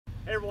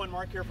everyone,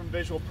 Mark here from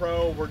Visual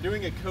Pro. We're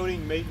doing a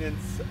coating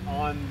maintenance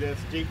on this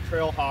Jeep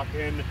Trailhawk,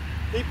 and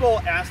people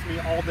ask me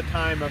all the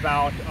time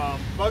about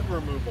bug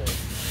removal.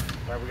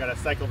 All right, we got to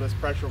cycle this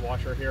pressure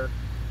washer here,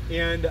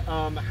 and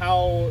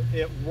how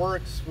it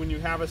works when you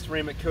have a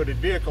ceramic coated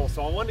vehicle.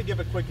 So I wanted to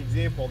give a quick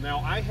example. Now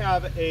I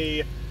have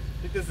I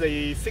think this is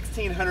a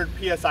 1600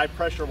 PSI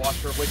pressure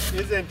washer, which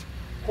isn't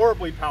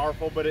horribly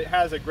powerful, but it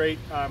has a great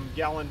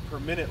gallon per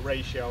minute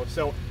ratio.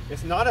 So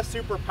it's not a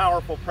super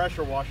powerful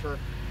pressure washer,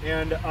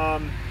 and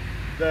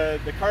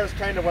the car is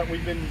kind of what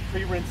we've been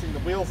pre-rinsing the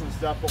wheels and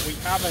stuff, but we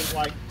haven't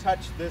like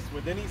touched this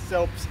with any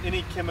soaps,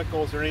 any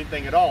chemicals, or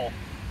anything at all.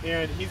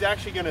 And he's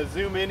actually going to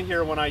zoom in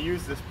here when I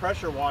use this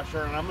pressure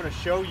washer, and I'm going to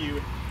show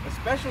you,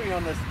 especially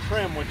on this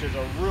trim, which is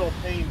a real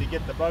pain to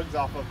get the bugs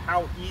off of,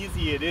 how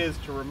easy it is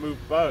to remove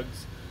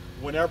bugs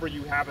whenever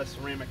you have a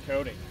ceramic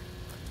coating.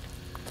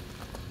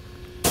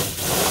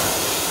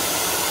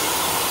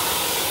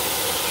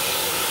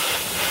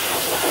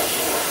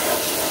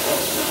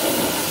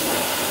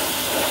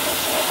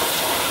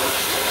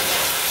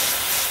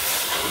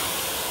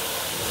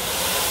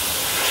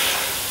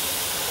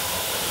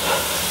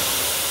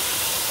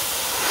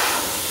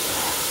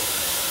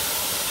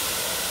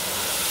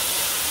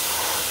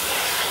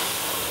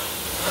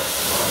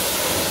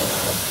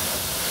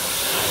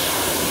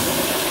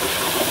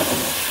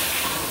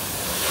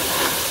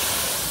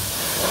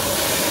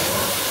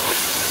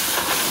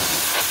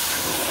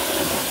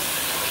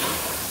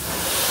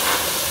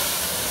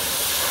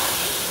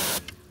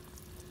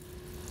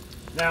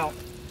 Now,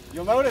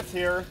 you'll notice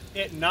here,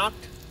 it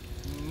knocked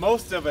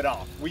most of it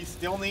off. We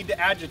still need to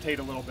agitate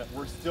a little bit.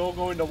 We're still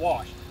going to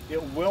wash.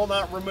 It will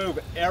not remove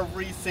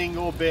every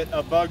single bit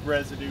of bug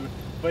residue,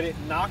 but it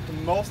knocked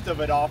most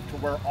of it off to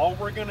where all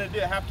we're going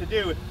to have to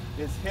do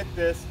is hit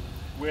this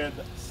with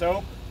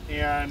soap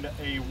and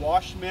a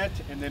wash mitt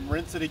and then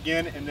rinse it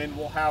again, and then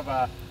we'll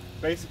have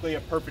basically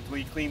a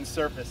perfectly clean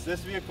surface. This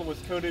vehicle was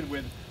coated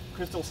with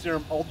Crystal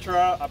Serum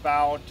Ultra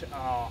about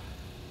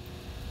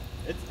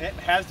it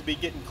has to be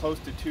getting close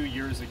to 2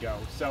 years ago,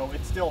 so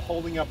it's still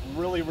holding up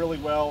really, really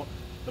well.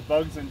 The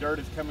bugs and dirt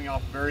is coming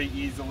off very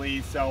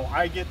easily, so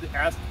I get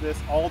asked this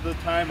all the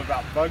time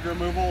about bug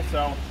removal,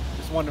 so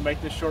just wanted to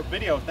make this short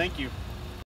video. Thank you.